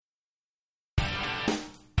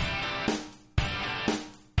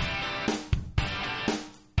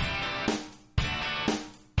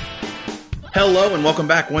Hello and welcome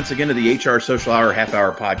back once again to the HR Social Hour Half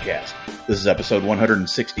Hour Podcast. This is episode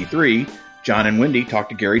 163. John and Wendy talk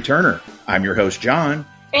to Garry Turner. I'm your host, John.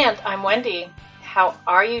 And I'm Wendy. How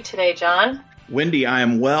are you today, John? Wendy, I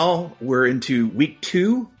am well. We're into week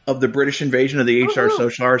 2 of the British invasion of the HR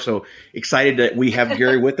Social Hour, so excited that we have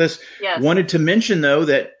Garry with us. Yes. Wanted to mention, though,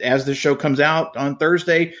 that as the show comes out on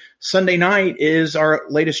Thursday, Sunday night is our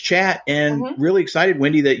latest chat, and really excited,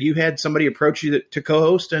 Wendy, that you had somebody approach you to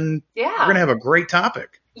co-host, and we're going to have a great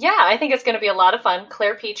topic. Yeah, I think it's going to be a lot of fun.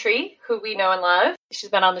 Claire Petrie, who we know and love, she's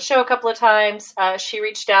been on the show a couple of times. She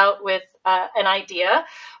reached out with an idea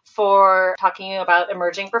for talking about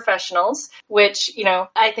emerging professionals, which, you know,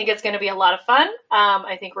 I think it's going to be a lot of fun.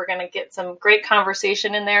 I think we're going to get some great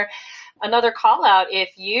conversation in there. Another call out,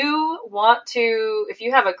 if you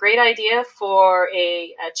have a great idea for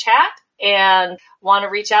a chat and want to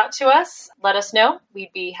reach out to us, let us know.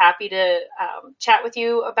 We'd be happy to chat with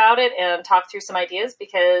you about it and talk through some ideas,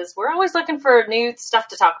 because we're always looking for new stuff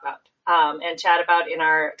to talk about and chat about in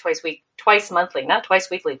our twice monthly, not twice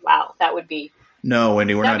weekly. Wow, that would be... No,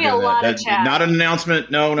 Wendy, we're not doing that. That's not an announcement.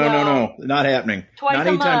 No. Not happening. Not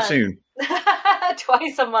anytime soon.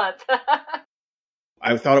 Twice a month.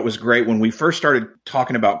 I thought it was great when we first started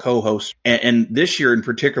talking about co-hosts, and this year in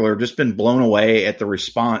particular, just been blown away at the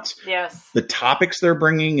response. Yes. The topics they're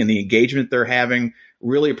bringing and the engagement they're having.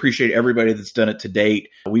 Really appreciate everybody that's done it to date.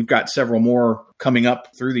 We've got several more coming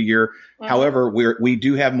up through the year. However, we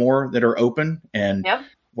do have more that are open. And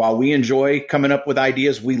while we enjoy coming up with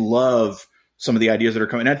ideas, we love some of the ideas that are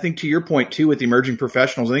coming. And I think to your point, too, with the emerging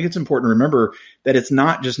professionals, I think it's important to remember that it's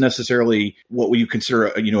not just necessarily what you consider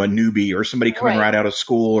a newbie or somebody coming right out of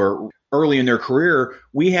school or early in their career.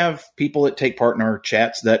 We have people that take part in our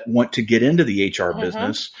chats that want to get into the HR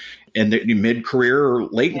business and the mid-career or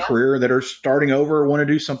late in career that are starting over or want to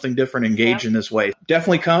do something different, engage in this way.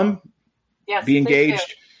 Definitely come, be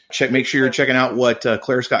engaged. Make sure you're checking out what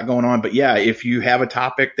Claire's got going on. But yeah, if you have a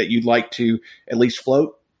topic that you'd like to at least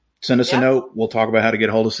float, send us a note. We'll talk about how to get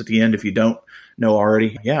a hold of us at the end if you don't know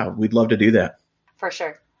already. Yeah, we'd love to do that. For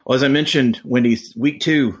sure. Well, as I mentioned, Wendy, week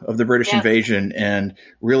 2 of the British invasion, and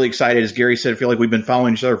really excited. As Garry said, I feel like we've been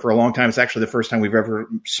following each other for a long time. It's actually the first time we've ever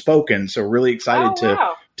spoken. So really excited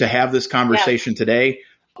to have this conversation today.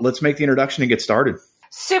 Let's make the introduction and get started.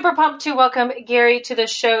 Super pumped to welcome Garry to the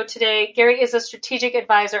show today. Garry is a strategic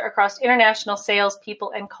advisor across international sales,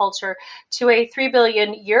 people, and culture to a 3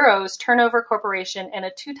 billion euros turnover corporation and a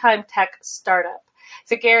 2-time tech startup.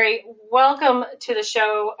 So Garry, welcome to the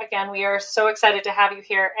show. Again, we are so excited to have you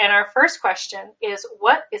here. And our first question is,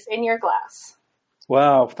 what is in your glass?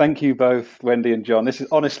 Wow, thank you both, Wendy and John. This is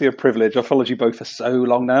honestly a privilege. I've followed you both for so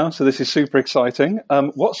long now, so this is super exciting.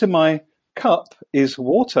 What's in my cup is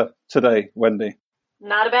water today, Wendy.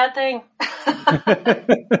 Not a bad thing.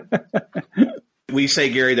 We say,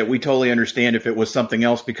 Garry, that we totally understand if it was something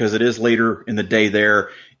else because it is later in the day there.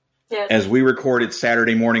 Yes. As we record it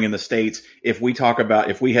Saturday morning in the States, if we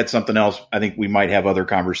had something else, I think we might have other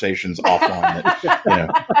conversations offline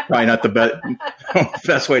that, probably not the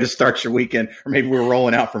best way to start your weekend. Or maybe we're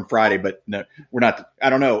rolling out from Friday, but no, we're not. I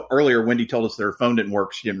don't know. Earlier, Wendy told us that her phone didn't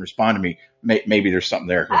work. She didn't respond to me. Maybe there's something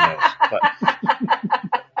there. Who knows? But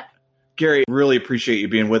Garry, really appreciate you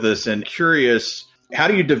being with us, and curious, how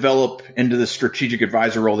do you develop into the strategic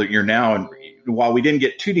advisor role that you're now? And while we didn't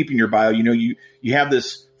get too deep in your bio, you have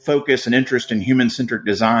this focus and interest in human-centric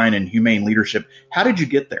design and humane leadership. How did you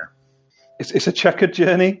get there? It's a checkered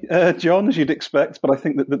journey, John, as you'd expect. But I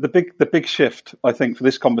think that the big shift, I think, for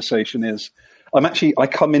this conversation is I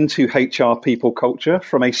come into HR people culture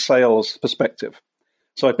from a sales perspective.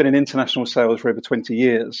 So I've been in international sales for over 20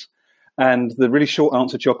 years. And the really short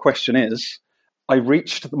answer to your question is, I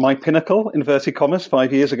reached my pinnacle, inverted commas,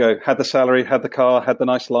 5 years ago, had the salary, had the car, had the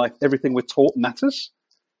nice life, everything we're taught matters.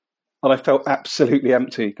 And I felt absolutely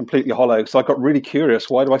empty, completely hollow. So I got really curious.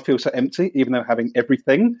 Why do I feel so empty, even though having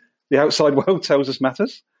everything the outside world tells us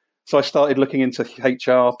matters? So I started looking into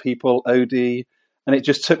HR, people, OD, and it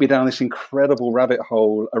just took me down this incredible rabbit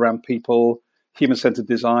hole around people, human-centered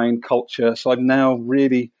design, culture. So I'm now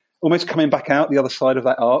really almost coming back out the other side of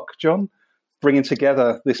that arc, John, bringing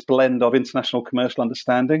together this blend of international commercial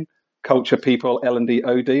understanding, culture, people, L&D,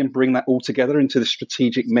 OD, and bring that all together into the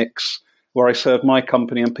strategic mix where I serve my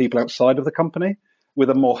company and people outside of the company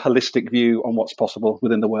with a more holistic view on what's possible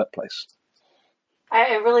within the workplace.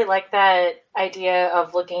 I really like that idea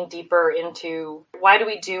of looking deeper into why do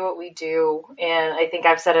we do what we do? And I think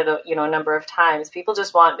I've said it a number of times. People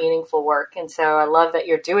just want meaningful work. And so I love that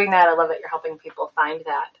you're doing that. I love that you're helping people find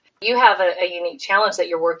that. You have a unique challenge that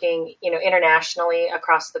you're working, internationally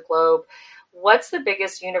across the globe. What's the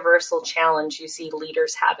biggest universal challenge you see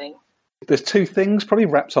leaders having? There's two things probably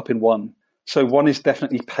wrapped up in one. So one is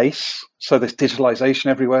definitely pace. So there's digitalization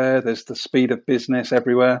everywhere. There's the speed of business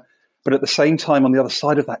everywhere. But at the same time, on the other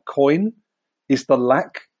side of that coin is the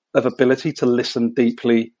lack of ability to listen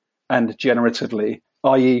deeply and generatively,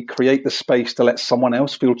 i.e. create the space to let someone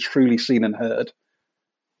else feel truly seen and heard.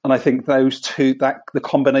 And I think those two, the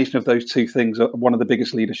combination of those two things are one of the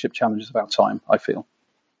biggest leadership challenges of our time, I feel.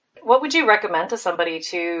 What would you recommend to somebody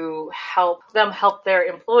to help them help their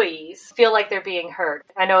employees feel like they're being heard?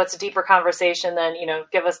 I know it's a deeper conversation than,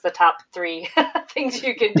 give us the top 3 things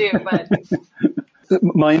you can do. But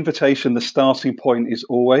my invitation, the starting point is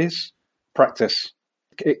always practice.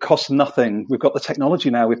 It costs nothing. We've got the technology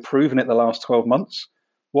now. We've proven it the last 12 months.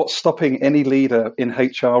 What's stopping any leader in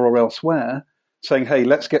HR or elsewhere saying, hey,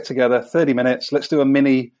 let's get together, 30 minutes, let's do a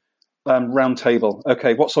mini round table.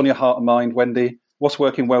 Okay, what's on your heart and mind, Wendy? What's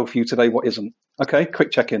working well for you today? What isn't? Okay,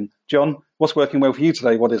 quick check-in. John, what's working well for you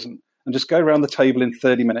today? What isn't? And just go around the table in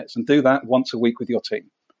 30 minutes and do that once a week with your team.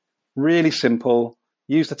 Really simple.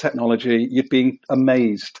 Use the technology. You'd be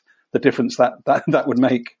amazed the difference that would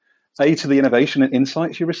make, A, to the innovation and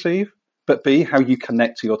insights you receive, but B, how you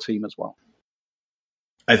connect to your team as well.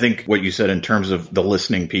 I think what you said in terms of the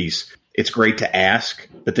listening piece, it's great to ask,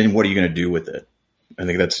 but then what are you going to do with it? I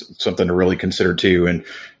think that's something to really consider too. And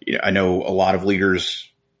I know a lot of leaders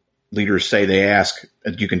say they ask,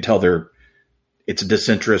 you can tell it's a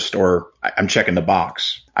disinterest or I'm checking the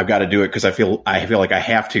box. I've got to do it because I feel like I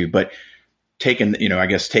have to. But taking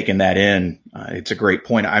that in, it's a great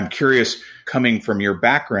point. I'm curious, coming from your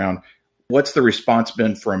background, what's the response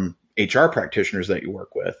been from HR practitioners that you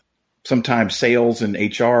work with? Sometimes sales and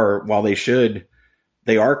HR, while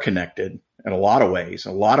they are connected in a lot of ways.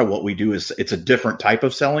 A lot of what we do it's a different type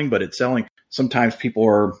of selling, but it's selling. Sometimes people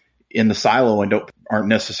are in the silo and aren't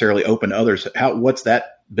necessarily open to others. What's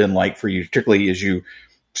that been like for you, particularly as you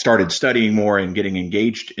started studying more and getting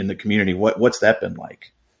engaged in the community? What's that been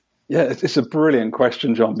like? Yeah, it's a brilliant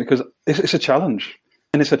question, John, because it's a challenge.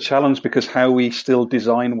 And it's a challenge because how we still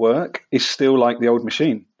design work is still like the old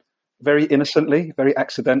machine. Very innocently, very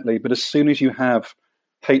accidentally. But as soon as you have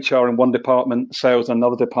HR in one department, sales in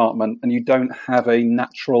another department, and you don't have a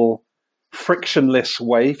natural, frictionless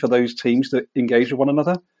way for those teams to engage with one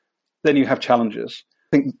another, then you have challenges.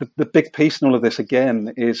 I think the big piece in all of this,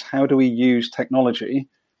 again, is how do we use technology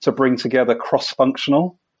to bring together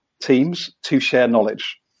cross-functional teams to share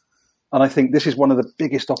knowledge? And I think this is one of the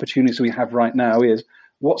biggest opportunities we have right now is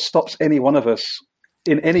what stops any one of us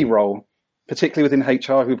in any role, particularly within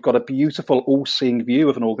HR, who've got a beautiful all-seeing view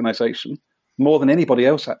of an organization, more than anybody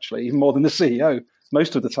else, actually, even more than the CEO,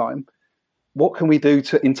 most of the time. What can we do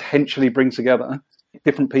to intentionally bring together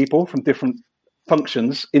different people from different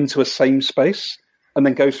functions into a same space and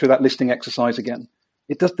then go through that listening exercise again?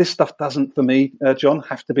 This stuff doesn't, for me, John,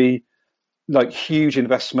 have to be like huge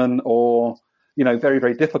investment or, very,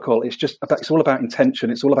 very difficult. It's all about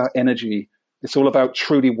intention. It's all about energy. It's all about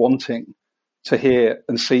truly wanting to hear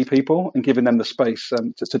and see people and giving them the space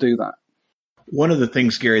to do that. One of the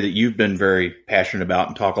things, Garry, that you've been very passionate about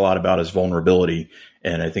and talk a lot about is vulnerability.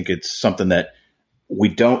 And I think it's something that we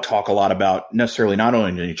don't talk a lot about necessarily, not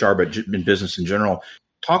only in HR, but in business in general.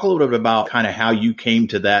 Talk a little bit about kind of how you came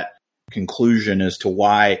to that conclusion as to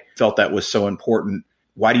why you felt that was so important.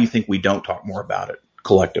 Why do you think we don't talk more about it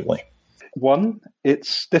collectively? One,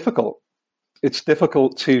 it's difficult. It's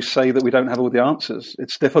difficult to say that we don't have all the answers.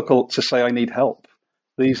 It's difficult to say I need help.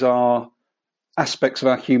 These are aspects of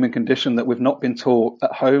our human condition that we've not been taught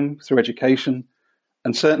at home through education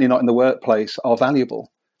and certainly not in the workplace are valuable.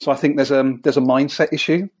 So I think there's a mindset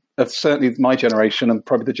issue of certainly my generation and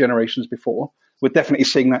probably the generations before. We're definitely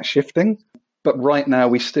seeing that shifting. But right now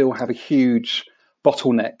we still have a huge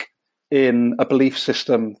bottleneck in a belief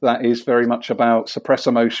system that is very much about suppress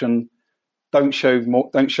emotion. Don't show more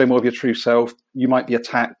of your true self. You might be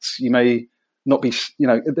attacked. You may not be,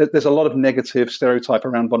 there's a lot of negative stereotype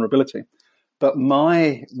around vulnerability. But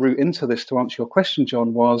my route into this, to answer your question,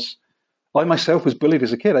 John, was I myself was bullied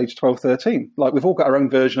as a kid, age 12, 13. Like, we've all got our own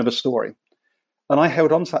version of a story. And I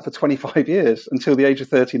held on to that for 25 years until the age of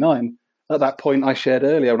 39. At that point, I shared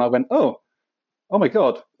earlier, and I went, oh my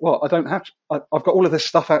God, well, I don't have, I've got all of this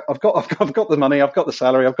stuff out. I've got the money, I've got the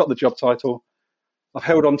salary, I've got the job title. I've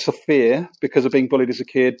held on to fear because of being bullied as a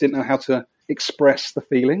kid, didn't know how to express the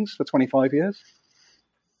feelings for 25 years.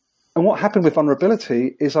 And what happened with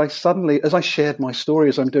vulnerability is I suddenly, as I shared my story,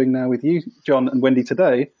 as I'm doing now with you, John and Wendy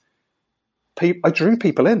today, I drew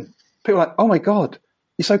people in. People were like, oh my God,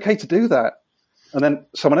 it's okay to do that. And then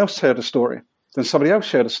someone else shared a story. Then somebody else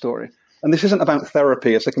shared a story. And this isn't about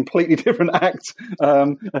therapy. It's a completely different act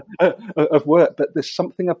of work. But there's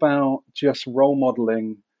something about just role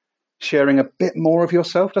modeling, sharing a bit more of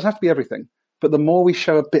yourself. Doesn't have to be everything, but the more we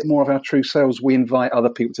show a bit more of our true selves, we invite other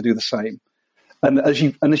people to do the same. And as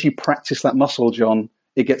you practice that muscle, John,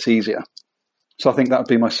 it gets easier. So I think that would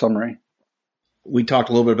be my summary. We talked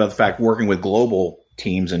a little bit about the fact working with global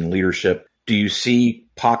teams and leadership. Do you see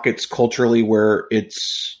pockets culturally where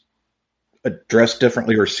it's addressed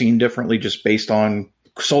differently or seen differently just based on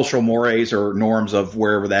social mores or norms of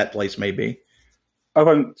wherever that place may be? I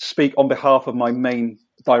won't speak on behalf of my main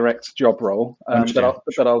direct job role,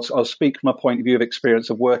 but I'll speak from a point of view of experience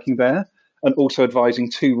of working there and also advising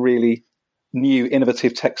two really new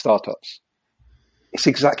innovative tech startups. It's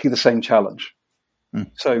exactly the same challenge.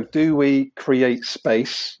 So do we create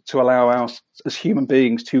space to allow us as human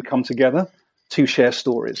beings to come together to share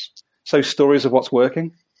stories? So stories of what's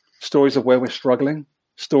working, stories of where we're struggling,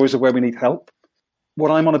 stories of where we need help. What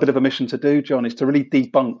I'm on a bit of a mission to do, John, is to really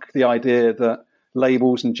debunk the idea that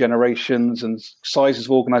labels and generations and sizes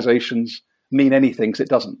of organizations mean anything, because it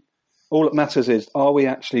doesn't. All that matters is, are we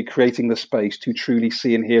actually creating the space to truly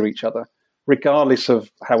see and hear each other, regardless of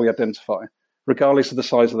how we identify, regardless of the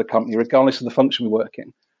size of the company, regardless of the function we work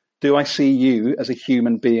in? Do I see you as a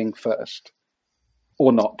human being first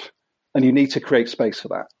or not? And you need to create space for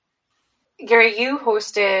that. Garry, you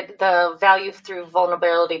hosted the Value Through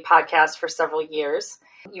Vulnerability podcast for several years.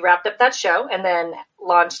 You wrapped up that show and then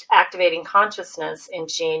launched Activating Consciousness in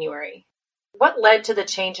January. What led to the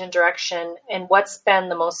change in direction, and what's been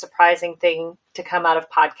the most surprising thing to come out of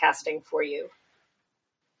podcasting for you?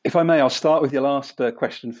 If I may, I'll start with your last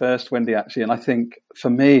question first, Wendy, actually. And I think for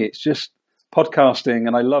me, it's just podcasting.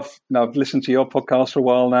 And I've listened to your podcast for a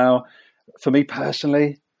while now. For me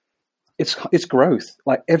personally, it's growth.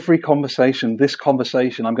 Like every conversation,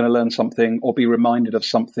 I'm going to learn something or be reminded of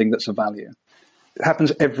something that's of value. It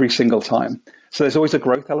happens every single time. So there's always a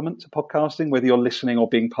growth element to podcasting, whether you're listening or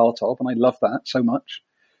being part of. And I love that so much.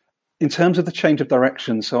 In terms of the change of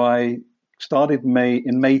direction, so I started in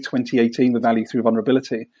May 2018 with Value Through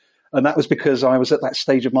Vulnerability. And that was because I was at that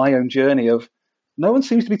stage of my own journey of no one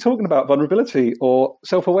seems to be talking about vulnerability or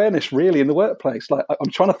self-awareness really in the workplace. Like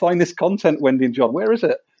I'm trying to find this content, Wendy and John, where is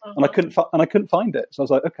it? And I couldn't find it. So I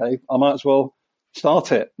was like, okay, I might as well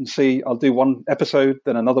start it and see. I'll do one episode,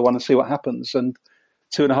 then another one and see what happens. And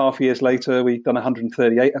 2.5 years later, we've done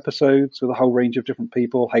 138 episodes with a whole range of different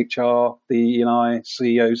people, HR, DE&I,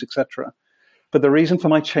 CEOs, etc. But the reason for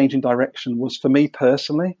my change in direction was for me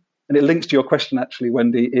personally, and it links to your question actually,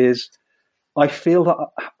 Wendy, is I feel that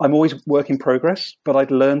I'm always work in progress, but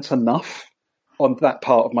I'd learned enough on that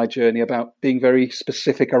part of my journey about being very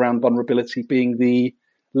specific around vulnerability, being the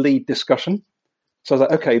lead discussion. So I was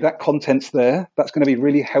like, okay, that content's there. That's going to be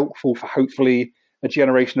really helpful for hopefully a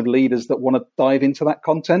generation of leaders that want to dive into that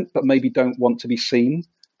content, but maybe don't want to be seen.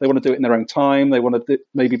 They want to do it in their own time. They want to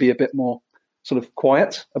maybe be a bit more sort of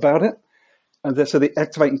quiet about it. And so the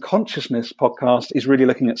Activating Consciousness podcast is really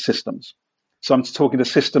looking at systems. So I'm talking to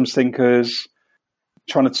systems thinkers,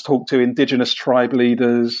 trying to talk to indigenous tribe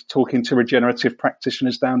leaders, talking to regenerative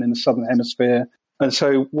practitioners down in the Southern Hemisphere. And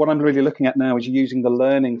so what I'm really looking at now is using the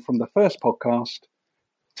learning from the first podcast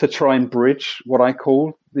to try and bridge what I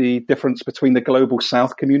call the difference between the global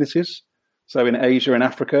South communities. So in Asia and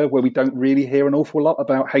Africa, where we don't really hear an awful lot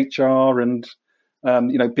about HR and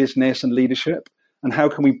business and leadership, and how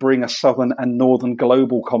can we bring a Southern and Northern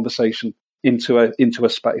global conversation into a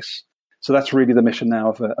space? So that's really the mission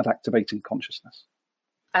now of Activating Consciousness.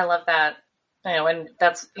 I love that. And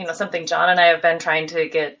that's something John and I have been trying to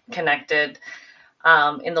get connected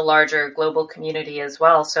in the larger global community as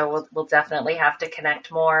well. So we'll definitely have to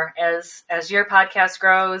connect more as your podcast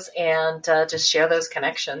grows and just share those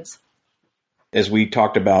connections. As we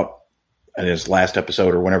talked about in his last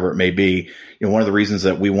episode or whenever it may be, one of the reasons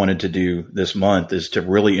that we wanted to do this month is to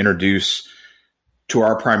really introduce to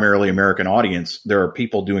our primarily American audience, there are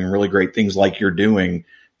people doing really great things like you're doing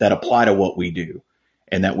that apply to what we do.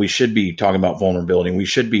 And that we should be talking about vulnerability. And we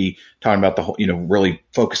should be talking about the whole, really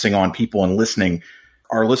focusing on people and listening.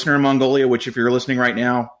 Our listener in Mongolia, which if you're listening right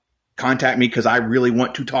now, contact me because I really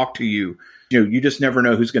want to talk to you. You just never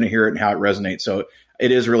know who's going to hear it and how it resonates. So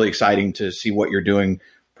it is really exciting to see what you're doing,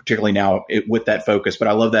 particularly now with that focus. But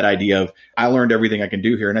I love that idea of I learned everything I can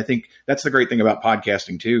do here. And I think that's the great thing about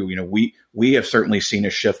podcasting too. We have certainly seen a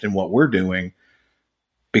shift in what we're doing,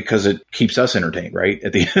 because it keeps us entertained, right?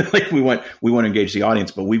 At the end, we want to engage the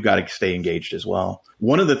audience, but we've got to stay engaged as well.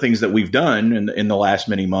 One of the things that we've done in the last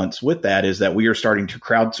many months with that is that we are starting to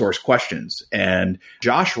crowdsource questions. And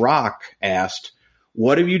Josh Rock asked,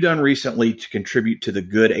 what have you done recently to contribute to the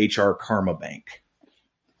Good HR Karma Bank?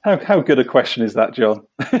 How good a question is that, John?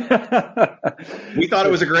 We thought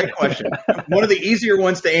it was a great question. One of the easier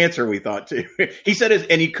ones to answer, we thought, too. He said it,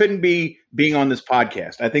 and he couldn't be being on this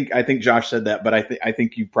podcast. I think Josh said that, but I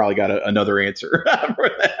think you probably got another answer for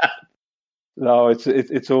that. No,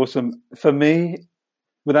 it's awesome. For me,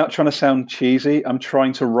 without trying to sound cheesy, I'm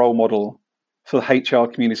trying to role model for the HR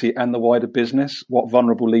community and the wider business what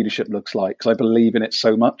vulnerable leadership looks like, because I believe in it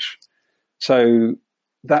so much. So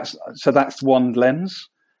that's one lens.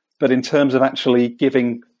 But in terms of actually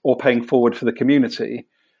giving or paying forward for the community,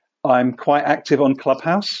 I'm quite active on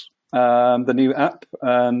Clubhouse, the new app,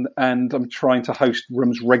 and I'm trying to host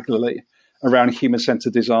rooms regularly around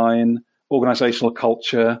human-centered design, organizational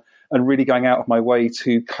culture, and really going out of my way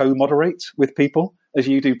to co-moderate with people, as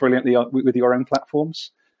you do brilliantly with your own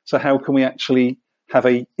platforms. So how can we actually have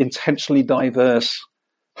a intentionally diverse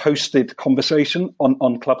hosted conversation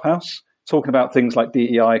on Clubhouse, talking about things like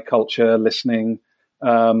DEI, culture, listening,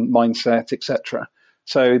 mindset, etc.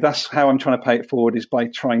 So that's how I'm trying to pay it forward, is by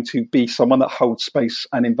trying to be someone that holds space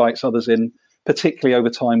and invites others in, particularly over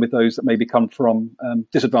time with those that maybe come from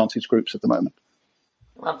disadvantaged groups at the moment.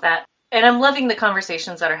 Love that. And I'm loving the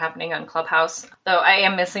conversations that are happening on Clubhouse, though I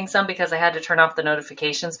am missing some because I had to turn off the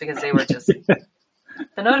notifications because they were just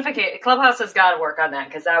the notification. Clubhouse has got to work on that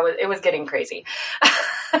because it was getting crazy.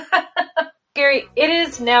 Garry, it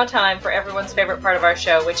is now time for everyone's favorite part of our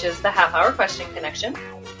show, which is the half-hour question connection.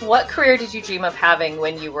 What career did you dream of having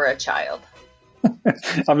when you were a child?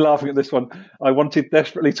 I'm laughing at this one. I wanted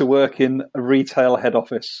desperately to work in a retail head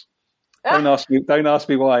office. Don't ask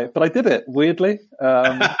me why, but I did it, weirdly.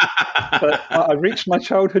 But I reached my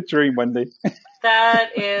childhood dream, Wendy. That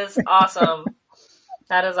is awesome.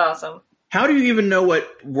 That is awesome. How do you even know what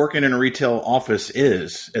working in a retail office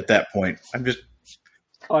is at that point?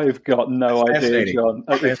 I've got no idea, John.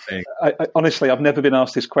 Honestly, I've never been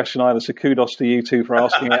asked this question either, so kudos to you two for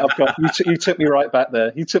asking it. You took me right back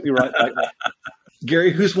there.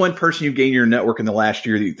 Garry, who's one person you've gained in your network in the last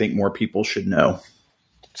year that you think more people should know?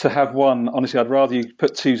 To have one, honestly, I'd rather you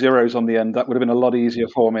put 2 zeros on the end. That would have been a lot easier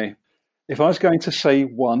for me. If I was going to say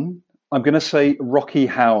one, I'm going to say Rocky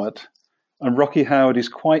Howard. And Rocky Howard is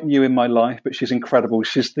quite new in my life, but she's incredible.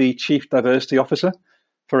 She's the Chief Diversity Officer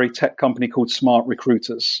for a tech company called Smart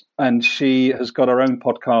Recruiters. And she has got her own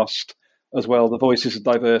podcast as well, The Voices of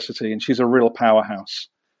Diversity, and she's a real powerhouse.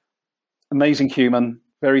 Amazing human,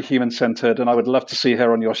 very human-centered, and I would love to see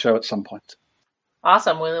her on your show at some point.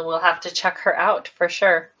 Awesome. We'll have to check her out for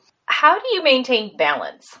sure. How do you maintain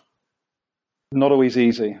balance? Not always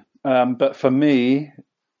easy. But for me,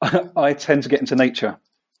 I tend to get into nature.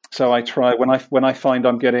 So I try, when I find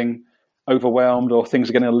I'm getting overwhelmed or things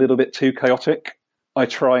are getting a little bit too chaotic, I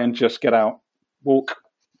try and just get out, walk,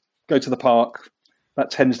 go to the park.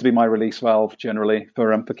 That tends to be my release valve generally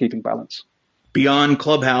for keeping balance. Beyond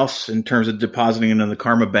Clubhouse, in terms of depositing into the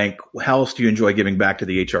Karma Bank, how else do you enjoy giving back to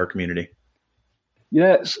the HR community?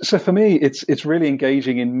 Yeah, so for me, it's really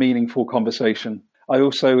engaging in meaningful conversation. I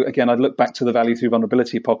also, again, I'd look back to the Value Through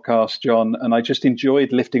Vulnerability podcast, John, and I just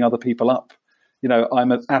enjoyed lifting other people up. You know,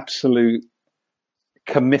 I'm an absolute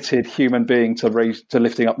committed human being to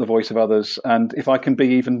lifting up the voice of others. And if I can be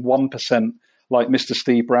even 1% like Mr.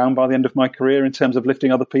 Steve Brown by the end of my career in terms of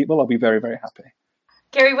lifting other people, I'll be very, very happy.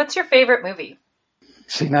 Garry, what's your favorite movie?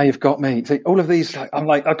 See, now you've got me. See, all of these, I'm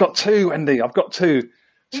like, I've got 2, Wendy. I've got 2.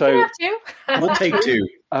 So you can have 2. We'll take 2.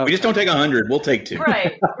 Okay. We just don't take 100. We'll take 2.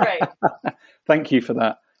 Right. Thank you for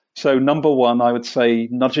that. So number 1, I would say,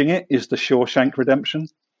 nudging it, is The Shawshank Redemption.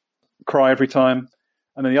 Cry every time.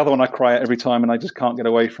 And then the other one I cry at every time and I just can't get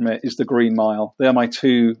away from it is The Green Mile. They're my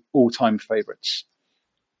 2 all-time favorites.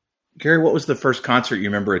 Garry, what was the first concert you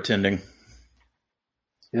remember attending?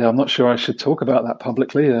 Yeah, I'm not sure I should talk about that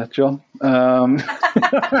publicly, John. I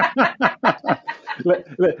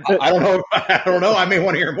don't know. I may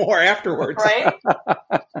want to hear more afterwards. Right?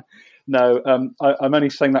 No, I'm only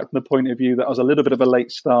saying that from the point of view that I was a little bit of a late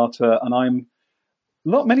starter, and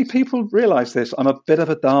not many people realize this. I'm a bit of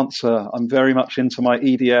a dancer. I'm very much into my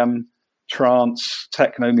EDM, trance,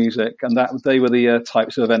 techno music, and they were the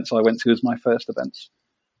types of events I went to as my first events.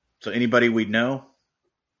 So anybody we'd know?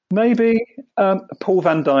 Maybe Paul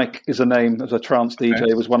Van Dyke is a name as a trance DJ.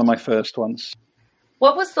 Okay. Was one of my first ones.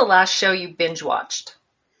 What was the last show you binge watched?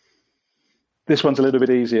 This one's a little bit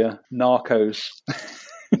easier. Narcos.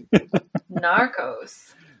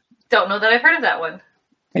 Narcos. Don't know that I've heard of that one.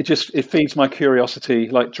 It feeds my curiosity,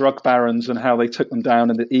 like drug barons and how they took them down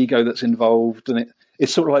and the ego that's involved. And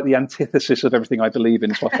it's sort of like the antithesis of everything I believe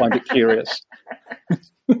in, so I find it curious.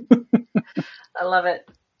 I love it.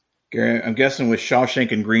 Garry, I'm guessing with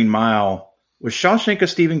Shawshank and Green Mile, was Shawshank a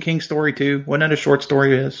Stephen King story too? Wasn't that a short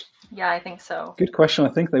story of his? Yeah, I think so. Good question. I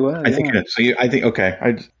think they were. I think it is. So I think,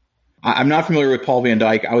 okay. I'm not familiar with Paul Van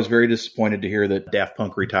Dyke. I was very disappointed to hear that Daft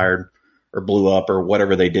Punk retired or blew up or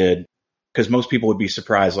whatever they did, because most people would be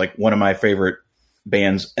surprised. Like, one of my favorite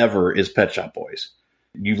bands ever is Pet Shop Boys.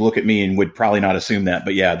 You look at me and would probably not assume that,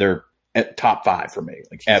 but yeah, they're at top 5 for me,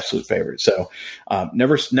 like absolute favorite. So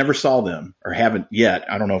never saw them, or haven't yet.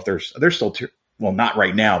 I don't know if they're still well, not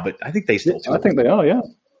right now, but I think they still tour. I think they are, yeah.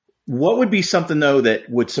 What would be something, though, that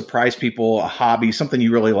would surprise people, a hobby, something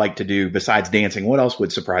you really like to do besides dancing? What else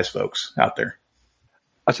would surprise folks out there?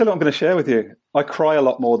 I tell you what I'm going to share with you. I cry a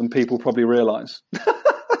lot more than people probably realize.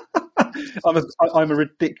 I'm a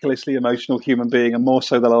ridiculously emotional human being, and more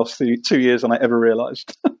so the last 2 years than I ever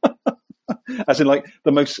realized. As in, like,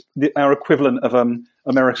 our equivalent of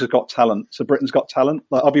America's Got Talent. So Britain's Got Talent.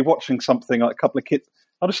 Like, I'll be watching something, like a couple of kids.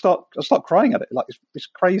 I'll start crying at it. Like, it's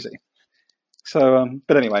crazy. So,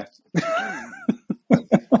 but anyway.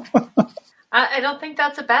 I don't think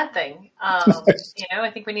that's a bad thing.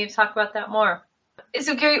 I think we need to talk about that more.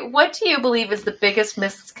 So, Garry, what do you believe is the biggest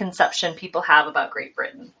misconception people have about Great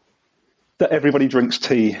Britain? That everybody drinks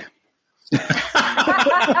tea.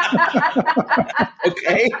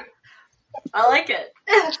 Okay. I like it.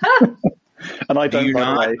 And I don't. Do you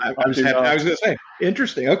not? I was going to say,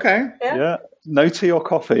 interesting. Okay. Yeah. No tea or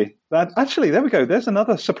coffee. Actually, there we go. There's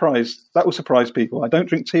another surprise. That will surprise people. I don't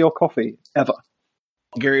drink tea or coffee, ever.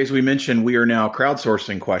 Garry, as we mentioned, we are now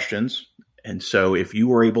crowdsourcing questions. And so if you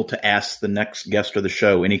were able to ask the next guest of the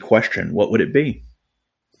show any question, what would it be?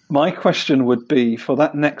 My question would be, for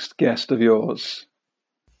that next guest of yours,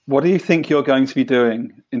 what do you think you're going to be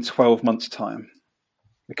doing in 12 months' time?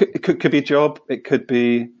 It could be a job. It could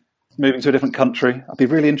be moving to a different country. I'd be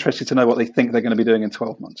really interested to know what they think they're going to be doing in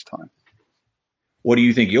 12 months' time. What do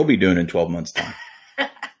you think you'll be doing in 12 months' time?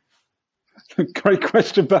 Great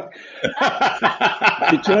question back.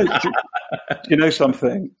 do you know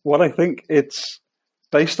something? What I think, it's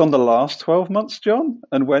based on the last 12 months, John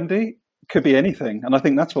and Wendy, could be anything. And I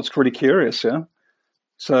think that's what's really curious, yeah?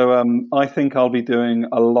 So I think I'll be doing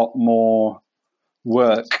a lot more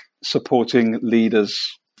work supporting leaders,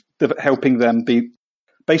 helping them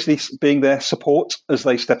basically being their support as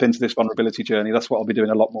they step into this vulnerability journey. That's what I'll be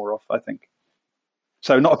doing a lot more of, I think.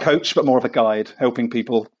 So not a coach, but more of a guide, helping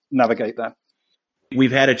people navigate that.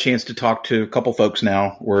 We've had a chance to talk to a couple folks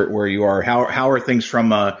now where you are. How are things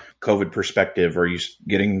from a COVID perspective? Are you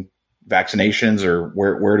getting vaccinations, or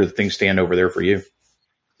where do things stand over there for you?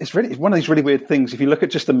 It's one of these really weird things. If you look at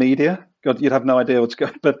just the media, God, you'd have no idea what's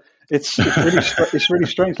going. But it's really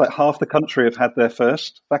strange. Like, half the country have had their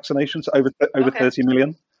first vaccinations. Over 30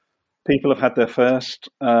 million people have had their first,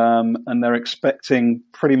 and they're expecting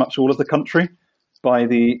pretty much all of the country by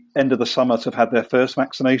the end of the summer to have had their first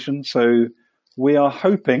vaccination. So we are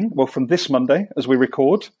hoping, well, from this Monday, as we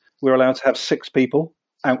record, we're allowed to have 6 people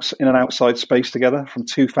in an outside space together, from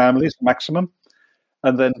 2 families maximum.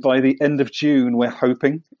 And then by the end of June, we're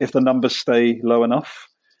hoping, if the numbers stay low enough,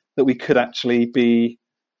 that we could actually be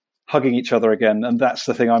hugging each other again. And that's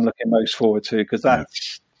the thing I'm looking most forward to, because I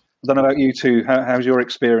don't know about you two, how's your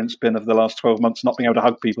experience been of the last 12 months not being able to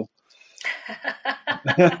hug people?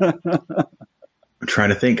 I'm trying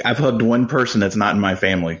to think. I've hugged one person that's not in my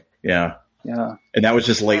family. Yeah. Yeah. And that was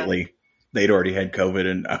just lately. They'd already had COVID,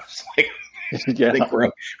 and I was like, yeah.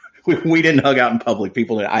 we didn't hug out in public.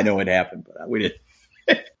 I know it happened, but we didn't.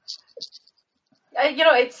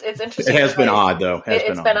 It's interesting. It has been odd, though.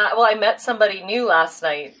 It's been odd. Well, I met somebody new last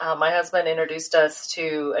night. My husband introduced us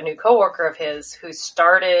to a new coworker of his who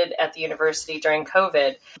started at the university during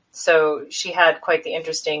COVID. So she had quite the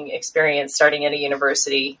interesting experience starting at a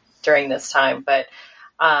university during this time. But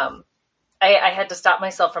I had to stop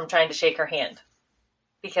myself from trying to shake her hand,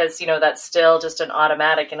 because, that's still just an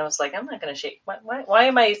automatic. And I was like, I'm not going to shake. Why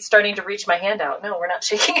am I starting to reach my hand out? No, we're not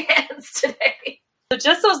shaking hands today. So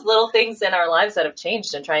just those little things in our lives that have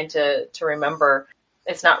changed, and trying to remember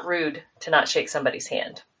it's not rude to not shake somebody's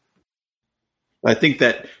hand. I think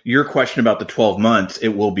that your question about the 12 months,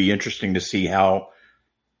 it will be interesting to see how,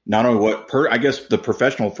 not only I guess the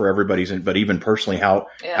professional for everybody's, but even personally, how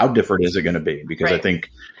different is it going to be? Because I think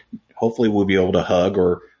hopefully we'll be able to hug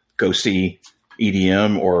or go see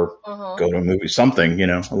EDM or go to a movie, something,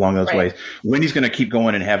 along those ways. Wendy's going to keep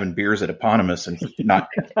going and having beers at Eponymous and not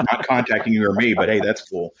contacting you or me, but hey, that's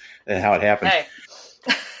cool. And how it happens. Hey.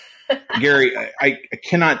 Garry, I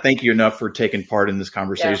cannot thank you enough for taking part in this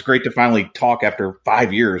conversation. Yeah. It's great to finally talk after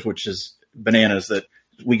 5 years, which is bananas that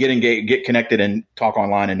we get connected and talk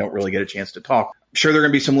online and don't really get a chance to talk. I'm sure there are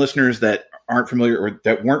going to be some listeners that aren't familiar or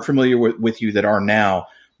that weren't familiar with you that are now.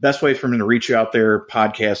 Best way for them to reach you out there,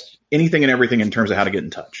 podcast, anything and everything in terms of how to get in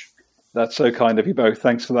touch. That's so kind of you both.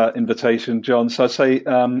 Thanks for that invitation, John. So I'd say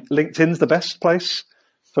LinkedIn's the best place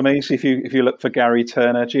for me. So if you look for Garry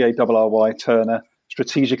Turner, Garry Turner,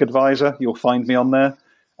 Strategic Advisor, you'll find me on there.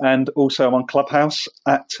 And also I'm on Clubhouse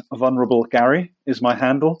at Vulnerable Garry is my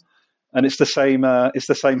handle. And it's the same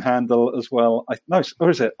handle as well. Or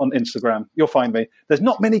is it on Instagram? You'll find me. There's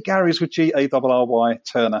not many Garys with Garry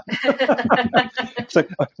Turner. So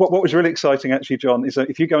what was really exciting, actually, John, is that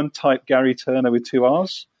if you go and type Garry Turner with 2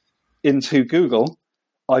 R's into Google,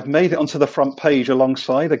 I've made it onto the front page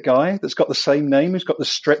alongside a guy that's got the same name, who's got the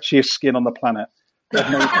stretchiest skin on the planet.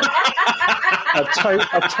 I've totally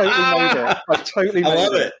made it. I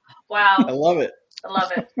love it. Wow. I love it.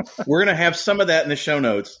 We're going to have some of that in the show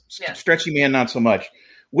notes. Yeah. Stretchy man, not so much.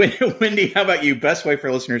 Wendy, how about you? Best way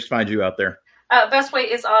for listeners to find you out there? Best way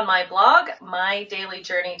is on my blog,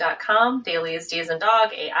 mydailyjourney.com. Daily is D as in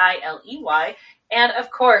dog, AILEY. And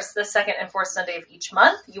of course, the second and fourth Sunday of each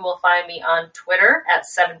month, you will find me on Twitter at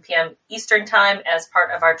 7 p.m. Eastern Time as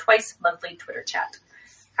part of our twice monthly Twitter chat.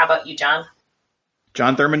 How about you, John?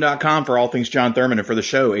 JohnThurman.com for all things John Thurman, and for the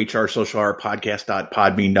show,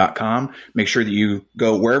 hrsocialhourpodcast.podbean.com. Make sure that you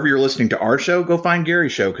go wherever you're listening to our show, go find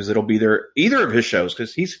Garry's show, because it'll be there, either of his shows,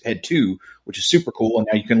 because he's had 2, which is super cool. And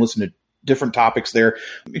now you can listen to different topics there.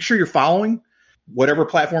 Make sure you're following whatever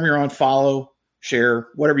platform you're on, follow, share,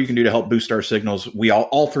 whatever you can do to help boost our signals. We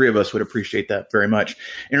all 3 of us would appreciate that very much.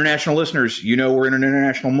 International listeners, we're in an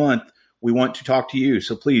international month. We want to talk to you.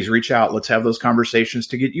 So please reach out. Let's have those conversations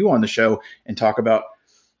to get you on the show and talk about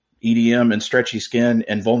EDM and stretchy skin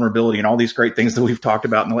and vulnerability and all these great things that we've talked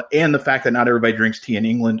about. And the fact that not everybody drinks tea in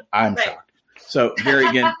England. I'm shocked. So Garry,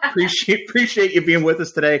 again, appreciate you being with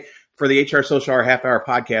us today for the HR Social Hour Half Hour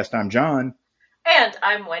Podcast. I'm John. And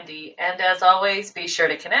I'm Wendy. And as always, be sure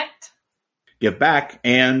to connect, give back,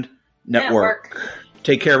 and network.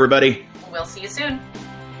 Take care, everybody. We'll see you soon.